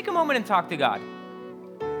 just take a moment and talk to God.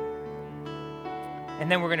 And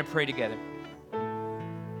then we're going to pray together.